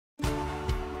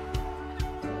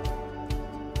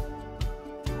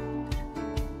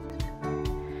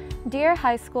Dear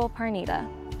High School Parnita,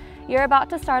 you're about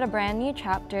to start a brand new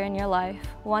chapter in your life,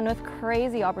 one with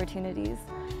crazy opportunities.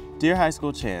 Dear High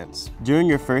School Chance, during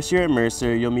your first year at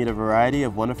Mercer, you'll meet a variety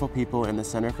of wonderful people in the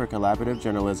Center for Collaborative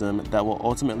Journalism that will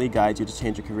ultimately guide you to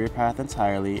change your career path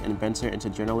entirely and venture into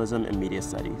journalism and media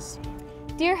studies.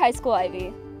 Dear High School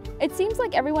Ivy, it seems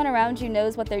like everyone around you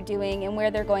knows what they're doing and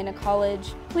where they're going to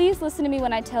college. Please listen to me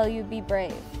when I tell you, be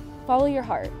brave. Follow your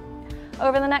heart.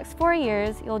 Over the next 4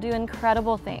 years, you'll do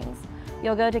incredible things.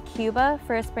 You'll go to Cuba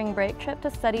for a spring break trip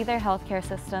to study their healthcare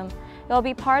system. You'll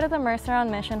be part of the Mercer on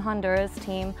Mission Honduras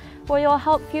team, where you'll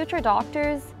help future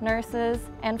doctors, nurses,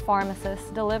 and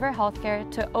pharmacists deliver healthcare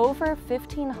to over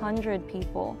 1,500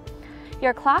 people.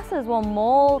 Your classes will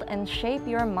mold and shape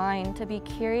your mind to be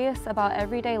curious about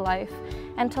everyday life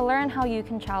and to learn how you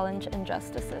can challenge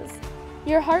injustices.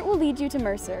 Your heart will lead you to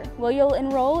Mercer, where you'll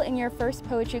enroll in your first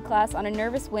poetry class on a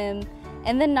nervous whim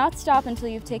and then not stop until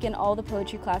you've taken all the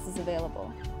poetry classes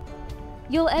available.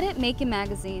 You'll edit Make a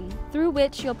Magazine, through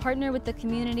which you'll partner with the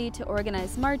community to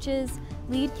organize marches,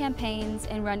 lead campaigns,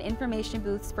 and run information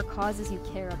booths for causes you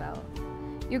care about.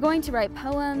 You're going to write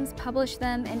poems, publish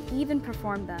them, and even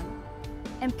perform them.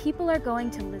 And people are going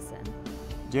to listen.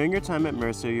 During your time at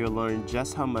Mercer, you'll learn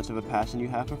just how much of a passion you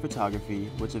have for photography,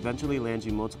 which eventually lands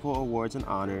you multiple awards and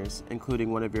honors,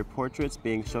 including one of your portraits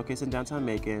being showcased in downtown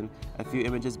Macon, a few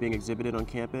images being exhibited on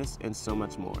campus, and so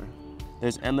much more.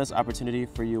 There's endless opportunity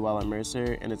for you while at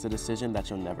Mercer, and it's a decision that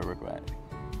you'll never regret.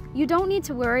 You don't need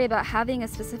to worry about having a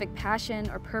specific passion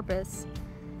or purpose.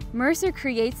 Mercer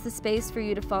creates the space for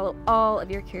you to follow all of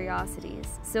your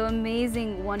curiosities, so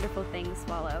amazing, wonderful things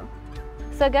follow.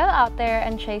 So go out there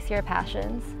and chase your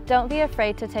passions. Don't be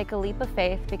afraid to take a leap of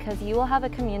faith, because you will have a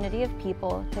community of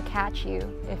people to catch you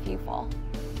if you fall.